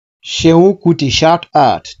Seun KUTI shout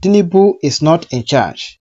out, Tinubu is not in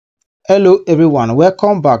charge. Hello everyone,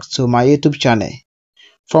 welcome back to my YouTube channel.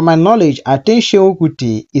 From my knowledge, I think Seun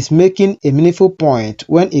KUTI is making a meaningful point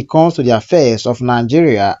when it comes to the affairs of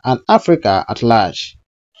Nigeria and Africa at large.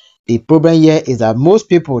 The problem here is that most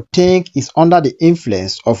people think he's under the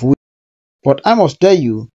influence of women, but I must tell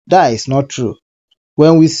you that is not true.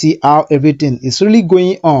 When we see how everything is really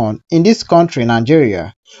going on in this country,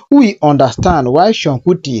 Nigeria, we understand why Seun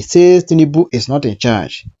KUTI says Tinubu is not in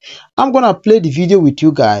charge. I'm gonna play the video with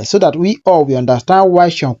you guys so that we all will understand why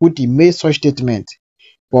Seun KUTI made such statement.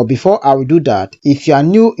 But before I will do that, if you are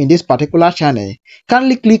new in this particular channel,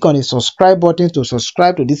 kindly click on the subscribe button to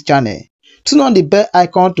subscribe to this channel. Turn on the bell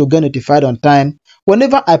icon to get notified on time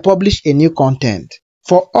whenever I publish a new content.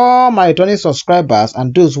 For all my returning subscribers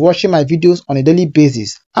and those watching my videos on a daily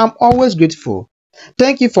basis, I'm always grateful.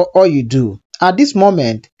 Thank you for all you do. At this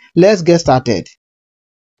moment, let's get started.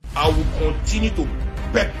 I will continue to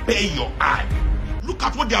prepare your eye. Look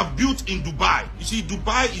at what they have built in Dubai. You see,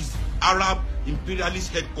 Dubai is Arab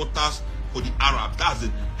imperialist headquarters for the Arabs. That's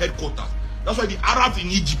the headquarters. That's why the Arabs in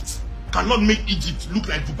Egypt cannot make Egypt look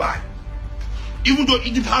like Dubai. Even though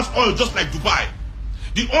Egypt has oil just like Dubai.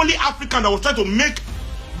 The only African that was trying to make,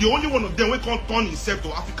 the only one of them who can't turn himself to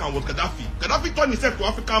African was Gaddafi. Gaddafi turned himself to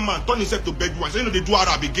African man, turned himself to Bedouin. So they do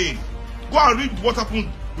Arab again. Go and read what happened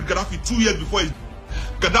with Gaddafi 2 years before.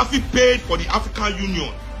 Gaddafi paid for the African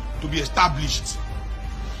Union to be established.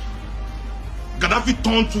 Gaddafi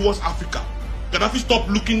turned towards Africa. Gaddafi stopped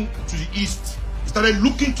looking to the east. He started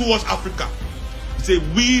looking towards Africa. He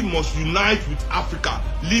said, we must unite with Africa.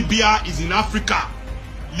 Libya is in Africa.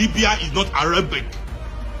 Libya is not Arabic.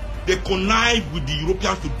 They connived with the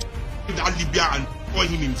Europeans to take that Libya and destroy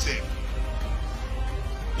him himself.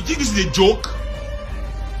 You think this is a joke?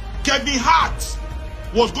 Kevin Hart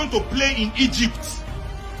was going to play in Egypt.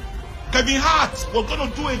 Kevin Hart was going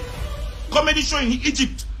to do a comedy show in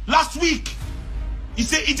Egypt last week. He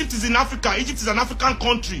said Egypt is in Africa. Egypt is an African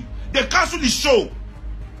country. They canceled the show.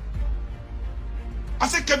 I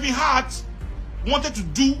said Kevin Hart wanted to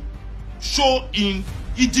do show in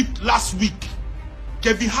Egypt last week.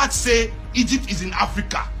 Kevin Hart said Egypt is in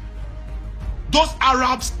Africa. Those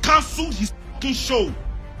Arabs cancelled his fucking show.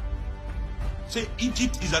 Say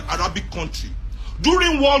Egypt is an Arabic country.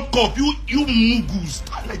 During World Cup, you mugus,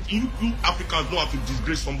 like you Africans know how to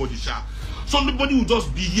disgrace somebody, sha. Somebody will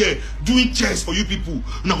just be here doing chess for you people.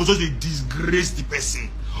 Now just disgrace the person.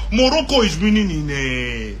 Morocco is winning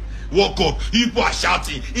in World Cup. People are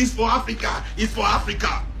shouting, it's for Africa, it's for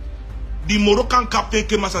Africa. The Moroccan captain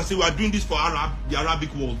came out and said, we are doing this for the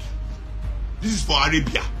Arabic world. This is for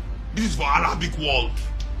Arabia. This is for Arabic world.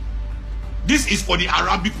 This is for the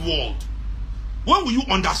Arabic world. When will you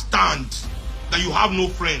understand that you have no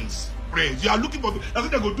friends? You are looking for, I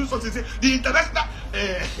think they go do something. Say, the international,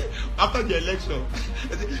 after the election,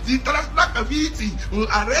 the international community will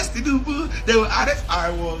arrest Tinubu. They will arrest.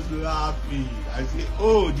 I was laughing. I say,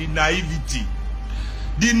 oh, the naivety.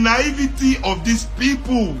 The naivety of these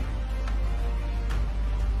people.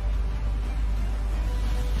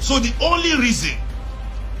 So the only reason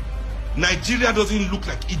Nigeria doesn't look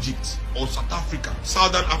like Egypt or South Africa,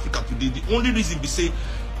 Southern Africa today, the only reason we say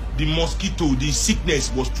the mosquito, the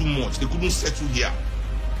sickness was too much. They couldn't settle here.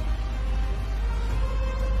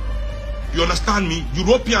 You understand me?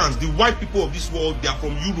 Europeans, the white people of this world, they are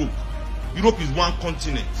from Europe. Europe is one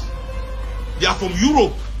continent. They are from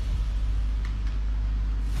Europe.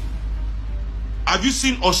 Have you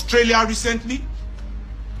seen Australia recently?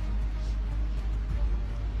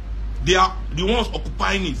 They are the ones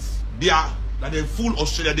occupying it. They are like the full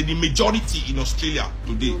Australia. They're the majority in Australia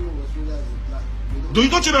today.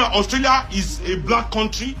 Don't you know that Australia is a black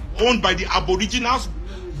country owned by the Aboriginals,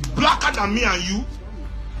 blacker than me and you?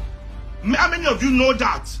 How many of you know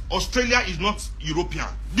that Australia is not European?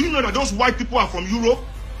 Do you know that those white people are from Europe?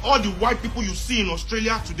 All the white people you see in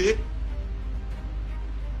Australia today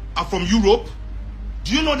are from Europe.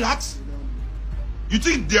 Do you know that? You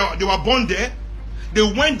think they were born there? They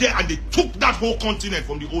went there and they took that whole continent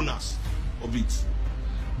from the owners of it.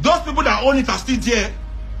 Those people that own it are still there,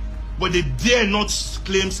 but they dare not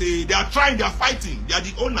claim, say, they are trying, they are fighting. They are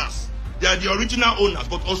the owners. They are the original owners.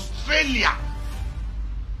 But Australia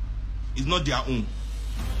is not their own.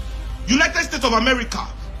 United States of America,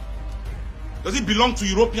 does it belong to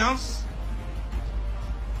Europeans?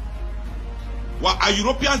 Well, are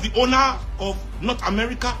Europeans the owner of North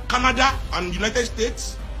America, Canada, and United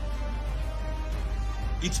States?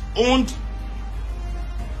 It's owned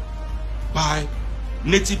by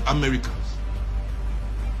Native Americans.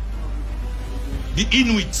 The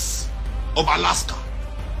Inuits of Alaska.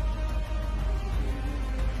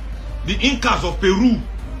 the Incas of Peru,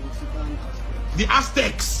 the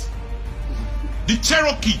Aztecs, the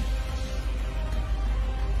Cherokee.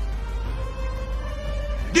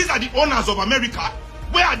 These are the owners of America.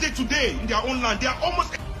 Where are they today in their own land? They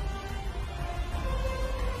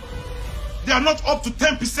are not up to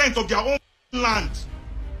 10% of their own land.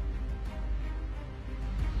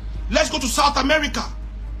 Let's go to South America.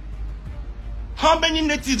 How many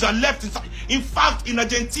natives are left inside? In fact, in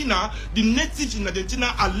Argentina, the natives in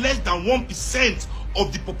Argentina are less than 1%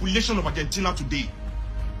 of the population of Argentina today.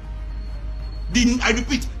 I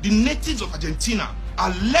repeat, the natives of Argentina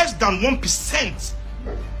are less than 1%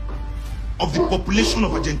 of the population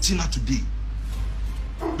of Argentina today.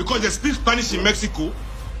 Because they speak Spanish in Mexico,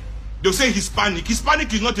 they'll say Hispanic.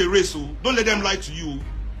 Hispanic is not a race, so don't let them lie to you.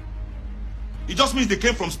 It just means they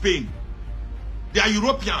came from Spain. They are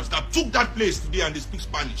Europeans that took that place today and they speak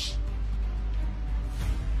Spanish.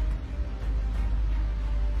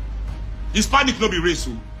 Hispanic no be race,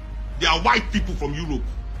 so they are white people from Europe,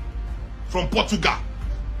 from Portugal,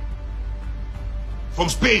 from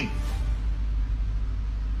Spain.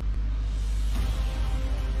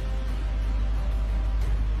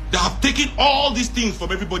 They have taken all these things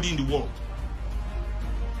from everybody in the world.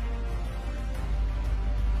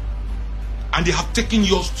 And they have taken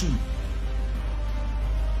yours too.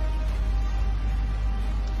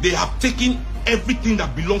 They have taken everything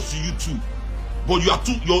that belongs to you too. But you are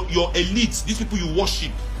too, your elites, these people you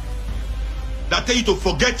worship, that tell you to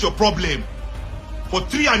forget your problem. For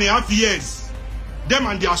 3.5 years, them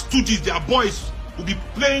and their stooges, their boys, will be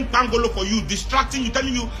playing pangolo for you, distracting you,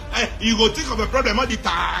 telling you, you go think of a problem all the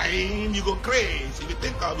time, you go crazy, you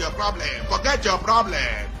think of your problem, forget your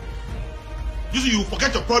problem. Usually you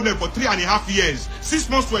forget your problem for 3.5 years. 6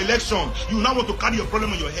 months to election, you now want to carry your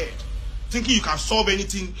problem on your head, thinking you can solve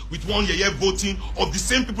anything with 1 year voting of the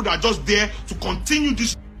same people that are just there to continue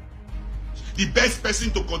this. The best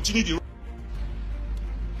person to continue the.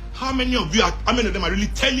 How many of them are really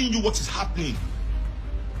telling you what is happening?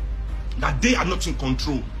 That they are not in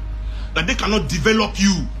control, that they cannot develop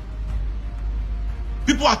you.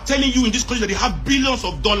 People are telling you in this country that they have billions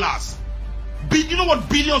of dollars. You know what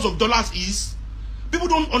billions of dollars is? People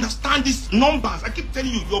don't understand these numbers. I keep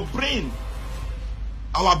telling you, your brain,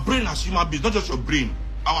 our brain as human beings, not just your brain,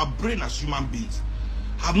 our brain as human beings,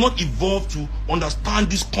 have not evolved to understand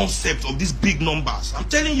this concept of these big numbers. I'm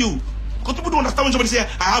telling you, because people don't understand when somebody say,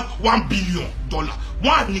 I have $1 billion. One,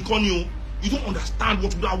 Nikonio, you don't understand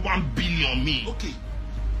what that 1 billion means. Okay.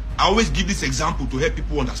 I always give this example to help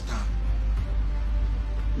people understand.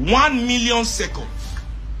 1 million seconds.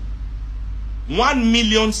 1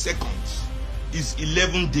 million seconds is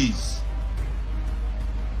 11 days.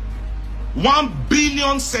 1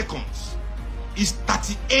 billion seconds is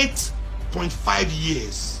 38.5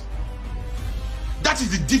 years. That is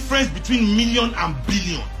the difference between million and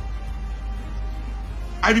billion.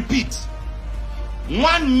 I repeat,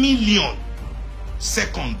 1 million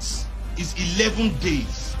seconds is 11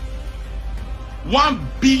 days. 1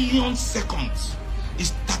 billion seconds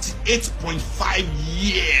is 38.5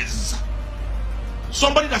 years.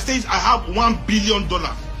 Somebody that says I have $1 billion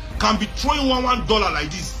can be throwing $1 like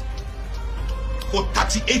this for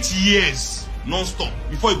 38 years non-stop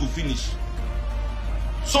before it will finish.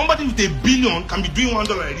 Somebody with $1 billion can be doing $1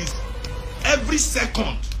 like this every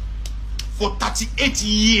second for 38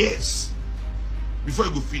 years before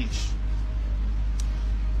it will finish.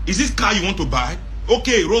 Is this car you want to buy?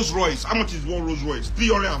 Okay, Rolls Royce. How much is one Rolls Royce?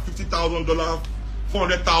 $350,000,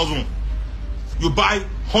 $400,000. You buy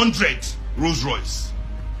 100 Rolls Royce.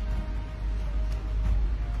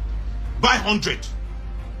 Buy 100.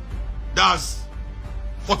 That's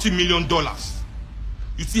 $40 million.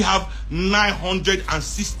 You still have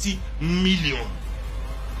 960 million.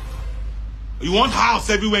 You want house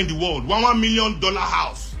everywhere in the world. $1 million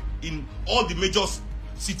house in all the major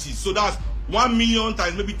cities. So that's 1 million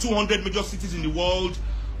times maybe 200 major cities in the world.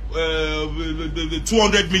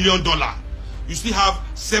 $200 million. You still have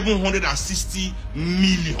 760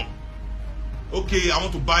 million. Okay, I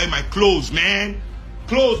want to buy my clothes, man.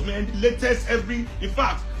 Clothes, man. The latest every. In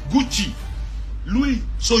fact, Gucci, Louis.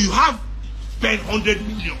 So you have spent 100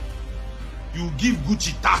 million. You give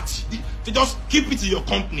Gucci 30. They just keep it in your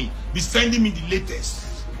company. Be sending me the latest.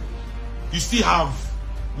 You still have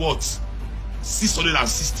what?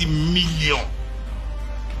 $660 million.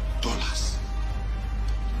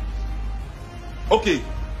 Okay.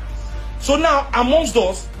 So now amongst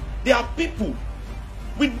us, there are people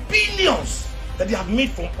with billions that they have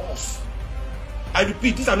made from us. I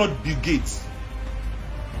repeat, these are not Bill Gates.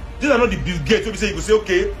 These are not the Bill Gates. So you can say,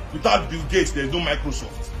 okay, without Bill Gates, there is no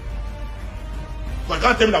Microsoft. So I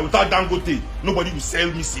can't tell me that without Dangote, nobody will sell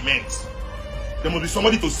me cement. There must be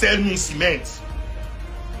somebody to sell me cement.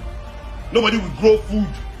 Nobody will grow food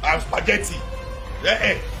and spaghetti.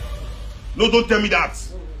 No, don't tell me that.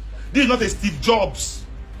 This is not a Steve Jobs.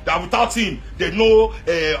 That without him, there's no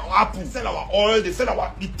Apple. They sell our oil, they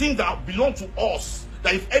sell the things that belong to us.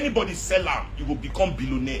 That if anybody sell them, you will become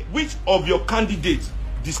billionaire. Which of your candidates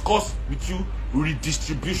discuss with you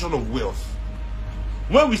redistribution of wealth?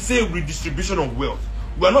 When we say redistribution of wealth,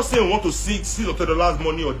 we are not saying we want to seize Otedolas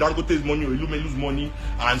money or Dangote's money or Ilumelu's money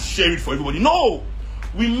and share it for everybody. No!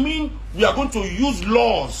 We mean we are going to use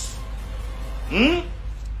laws,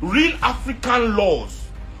 real African laws,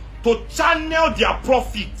 to channel their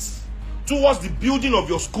profits towards the building of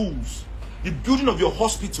your schools, the building of your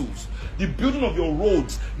hospitals, the building of your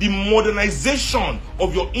roads, the modernization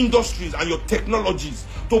of your industries and your technologies,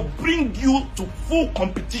 to bring you to full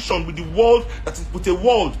competition with the world that is with a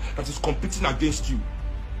world that is competing against you.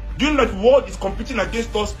 Do you know that the world is competing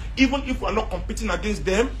against us even if we are not competing against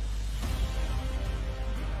them?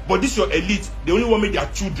 But this your elite, they only want to make their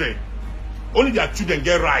children, only their children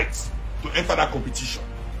get rights to enter that competition.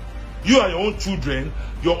 You and your own children,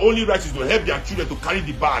 your only right is to help their children to carry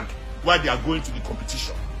the bag while they are going to the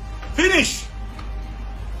competition. Finish.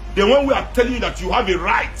 Then when we are telling you that you have a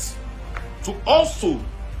right to also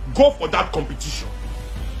go for that competition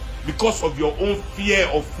because of your own fear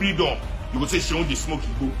of freedom, you will say, Seun the smoke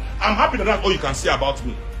you go. I'm happy that that's all you can say about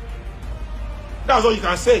me. That's all you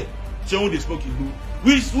can say. Seun the smoke you go.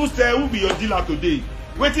 Who be your dealer today?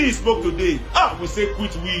 Wait till you smoke today. We say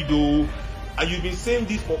quit weed though. And you've been saying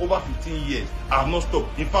this for over 15 years. I have not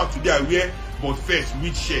stopped. In fact, today I wear but first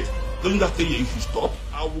weed shirt. Doesn't that tell you if you stop?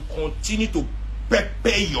 I will continue to pepper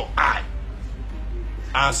your eye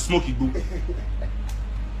and smoke it go.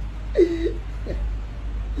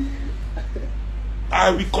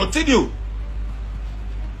 I will continue.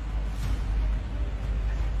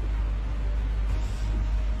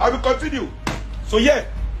 I will continue. So yeah,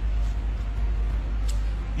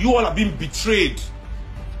 you all have been betrayed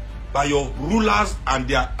by your rulers and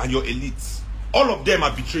your elites. All of them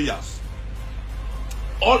are betrayers.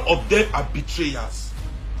 All of them are betrayers.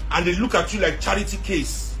 And they look at you like charity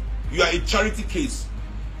case. You are a charity case.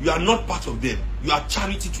 You are not part of them. You are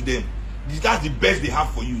charity to them. That's the best they have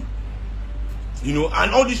for you. You know,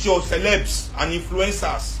 and all these your celebs and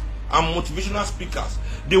influencers and motivational speakers,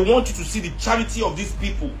 they want you to see the charity of these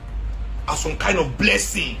people as some kind of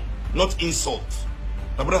blessing, not insult.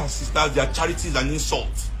 My brothers and sisters, their charity is an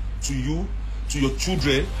insult to you, to your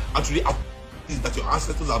children, and to the activities that your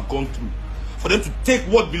ancestors have gone through. For them to take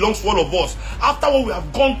what belongs to all of us after what we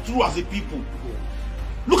have gone through as a people.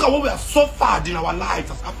 Look at what we have suffered in our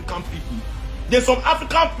lives as African people. There's some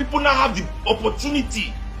African people now have the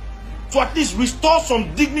opportunity to at least restore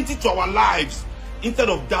some dignity to our lives. Instead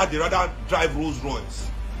of that, they rather drive Rolls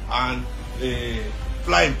Royce and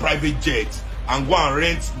fly in private jets and go and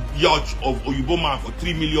rent yacht of Oyibo man for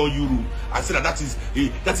 3 million euro and say that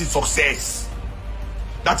is success.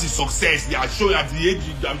 That is success. They are showing at the age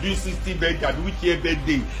I'm doing 60 birthday, I'm doing year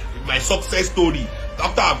birthday, my success story.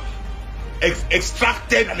 After I've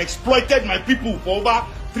extracted and exploited my people for over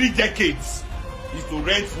 3 decades, is to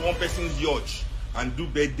rent one person's yacht and do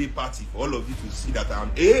birthday party for all of you to see that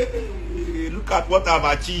I'm, hey, look at what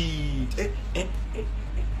I've achieved.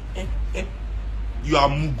 You are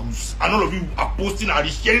mugus, and all of you are posting and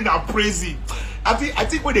sharing and praising. I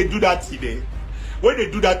think when they do that thing,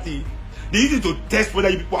 they use it to test whether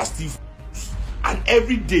you people are still fools. And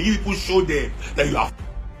every day you people show them that you are.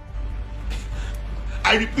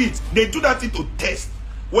 I repeat, they do that thing to test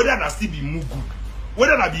whether that still be mugu,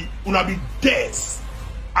 whether that be una be dead,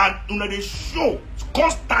 and una they show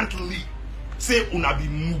constantly say una be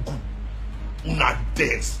mugu, una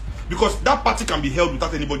dead, because that party can be held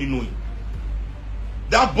without anybody knowing.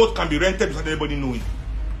 That boat can be rented without anybody knowing.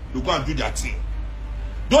 They go and do their thing.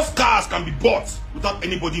 Those cars can be bought without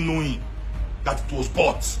anybody knowing that it was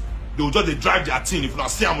bought. They will just drive their thing. If you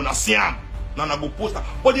see them, you see them. Now go post that.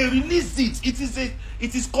 But they release it.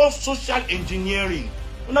 It is called social engineering.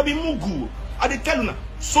 Una be mugu. And they tell you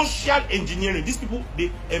social engineering. These people,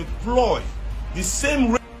 they employ the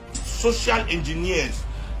same social engineers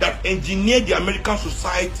that engineer the American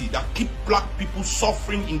society, that keep black people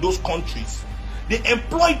suffering in those countries. They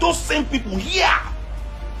employ those same people here.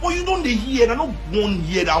 But you don't hear, they don't want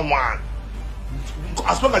hear that one.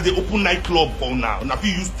 As long as they open nightclub for now, and if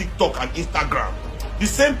you use TikTok and Instagram, the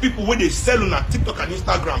same people where they sell on TikTok and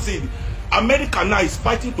Instagram say America now is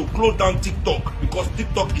fighting to close down TikTok because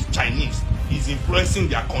TikTok is Chinese, is influencing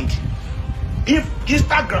their country. If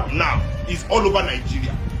Instagram now is all over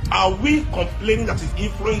Nigeria, Are we complaining that it's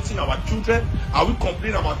influencing our children? Are we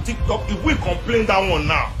complaining about TikTok? If we complain that one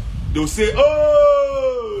now, they'll say,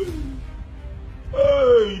 oh,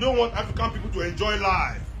 you don't want African people to enjoy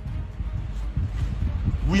life.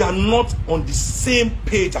 We are not on the same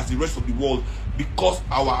page as the rest of the world because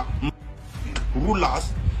our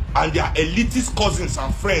rulers and their elitist cousins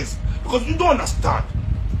and friends, because you don't understand,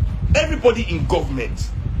 everybody in government,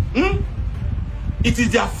 it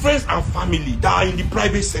is their friends and family that are in the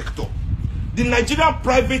private sector. The Nigerian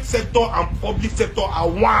private sector and public sector are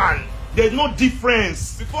one. There's no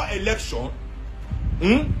difference. Before election,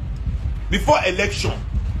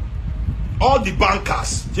 all the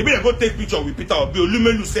bankers, maybe they go take picture with Peter Obi.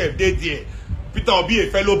 Olumelu said they there. Peter Obi, a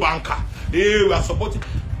fellow banker. They were supporting.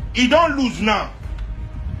 He don't lose now.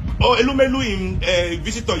 Oh, Olumelu in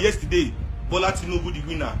visitor yesterday. Bola Tinubu the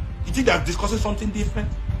winner. You think they're discussing something different?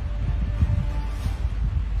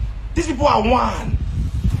 These people are one.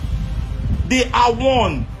 They are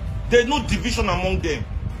one. There's no division among them.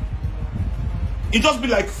 It just be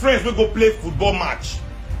like friends. We go play football match.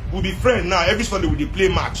 We'll be friends now. Every Sunday we play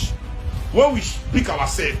match. When we pick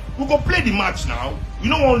ourselves, we go play the match now. You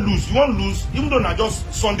don't want to lose. You want to lose, even though not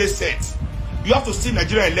just Sunday sets. You have to see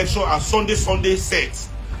Nigerian election as Sunday sets.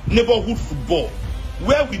 Neighborhood football.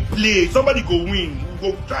 Where we play, somebody go win.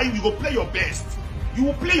 We go try. We go play your best. You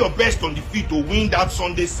will play your best on the field to win that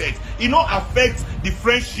Sunday set. It not affect the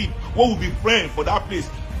friendship. What will be friends for that place.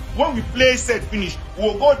 When we play set finish, we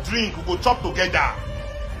will go drink. We will go chop together.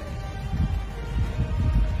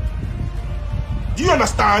 Do you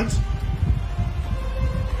understand?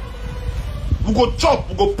 We go chop,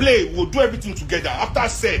 we go play, we go do everything together. After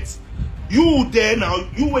set, you there now,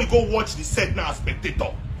 you will go watch the set now as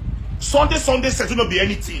spectator. Sunday set will not be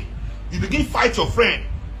anything. You begin fight your friend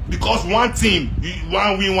because one team,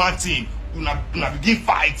 one win one team. Una begin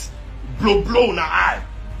fight, blow na eye,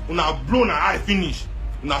 blow na eye finish.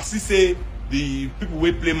 Una see say the people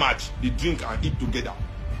will play match, they drink and eat together.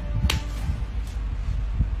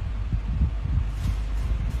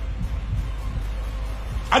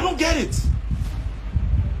 I don't get it.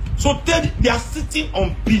 So they are sitting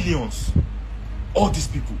on billions. All these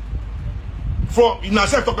people. From you know,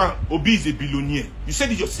 talking Obi is a billionaire. You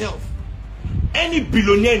said it yourself. Any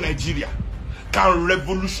billionaire in Nigeria can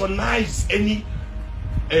revolutionize any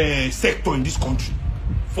sector in this country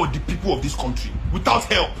for the people of this country without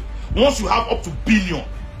help. Once you have up to billion,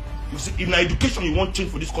 you see, in education you want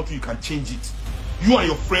change for this country, you can change it. You and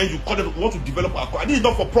your friends, you call them, you want to develop our country. This is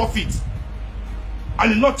not for profit.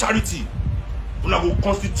 And it's not charity. We will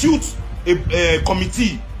constitute a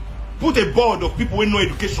committee, put a board of people with no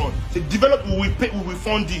education, say develop, we will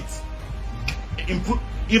fund it. Improve,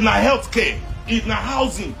 if not healthcare, if not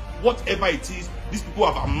housing, whatever it is, these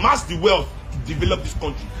people have amassed the wealth to develop this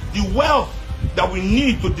country. The wealth that we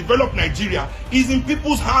need to develop Nigeria is in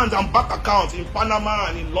people's hands and bank accounts in Panama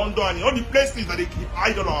and in London and in all the places that they keep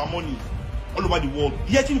idle our money all over the world.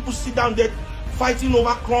 Yet people sit down there fighting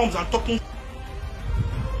over crumbs and talking.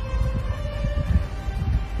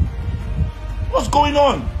 What's going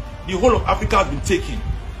on? The whole of Africa has been taken.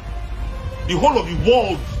 The whole of the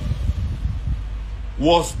world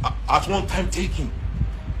was at one time taken.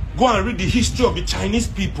 Go and read the history of the Chinese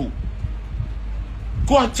people.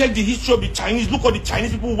 Go and check the history of the Chinese. Look what the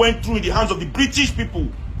Chinese people went through in the hands of the British people.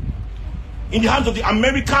 In the hands of the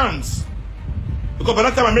Americans. Because by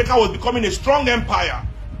that time America was becoming a strong empire.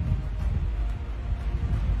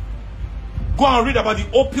 Go and read about the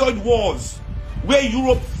opioid wars, where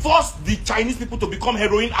Europe forced the Chinese people to become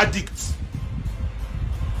heroin addicts.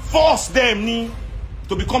 Forced them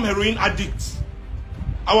to become heroin addicts.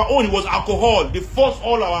 Our own, it was alcohol. They forced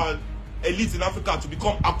all our elites in Africa to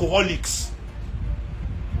become alcoholics.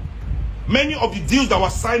 Many of the deals that were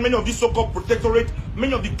signed, many of these so-called protectorate,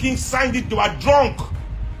 many of the kings signed it, they were drunk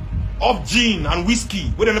of gin and whiskey,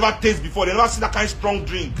 where they never taste before. They never see that kind of strong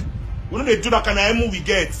drink. We know they do that kind of emu we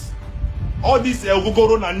get. All this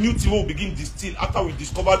Ogogoro and new tea will begin distill after we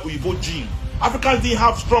discovered Oyibo gin. Africans didn't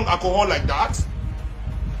have strong alcohol like that.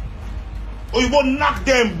 Oyibo knock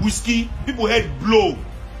them whiskey, people head blow.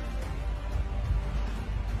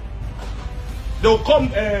 They'll come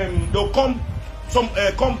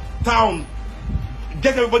town,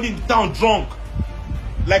 get everybody in the town drunk.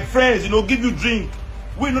 Like friends, give you drink.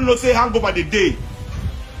 We don't know say hang over the day.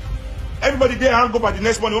 Everybody there hang over the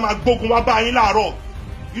next morning.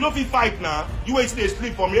 You don't feel fight now. You wait till they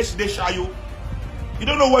sleep from yesterday, Shayo. You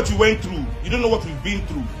don't know what you went through. You don't know what we've been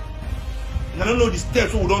through. And I don't know the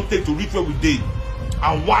steps we don't take to reach where we did.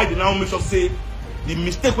 And why they now make us say the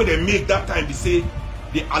mistake where they make that time, they say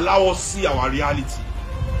they allow us see our reality.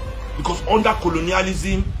 Because under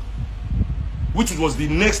colonialism, which was the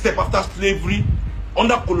next step after slavery.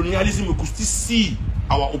 Under colonialism, we could still see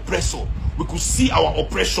our oppressor. We could see our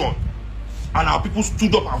oppression. And our people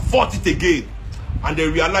stood up and fought it again. And they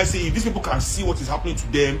realized, say, if these people can see what is happening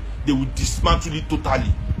to them, they will dismantle it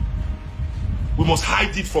totally. We must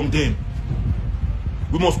hide it from them.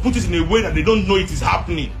 We must put it in a way that they don't know it is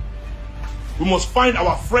happening. We must find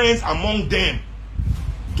our friends among them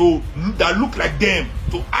that look like them,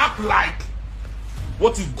 to act like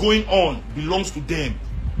what is going on belongs to them.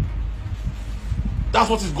 That's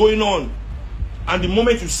what is going on. And the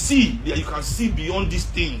moment you see, you can see beyond these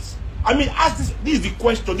things. I mean, ask this is the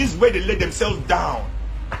question. This is where they let themselves down.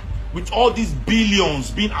 With all these billions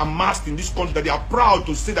being amassed in this country that they are proud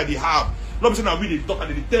to say that they have. Not saying that we talk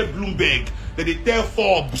and they tell Bloomberg, that they tell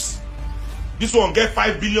Forbes. This one get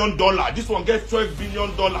 $5 billion. This one get $12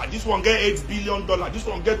 billion. This one get $8 billion. This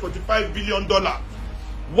one get $25 billion.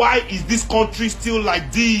 Why is this country still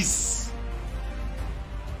like this?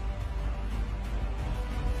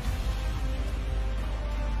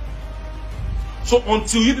 So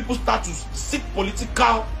until you people start to seek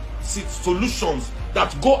political solutions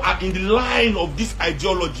that go in the line of this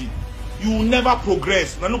ideology, you will never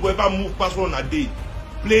progress. You're not going to ever move past one a day.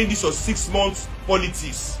 Playing this for 6 months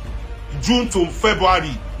politics. June to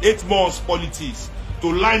February, 8 months politics.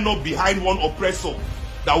 To line up behind one oppressor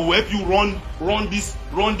that will help you run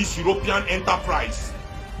this European enterprise.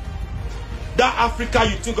 That Africa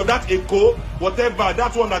you think of, that ECO, whatever,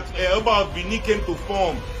 that one that about Benin came to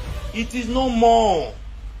form. It is no more.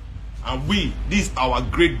 And this is our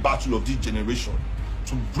great battle of this generation.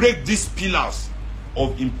 To break these pillars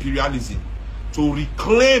of imperialism. To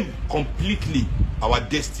reclaim completely our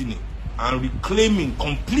destiny. And reclaiming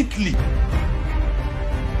completely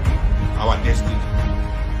our destiny.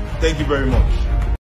 Thank you very much.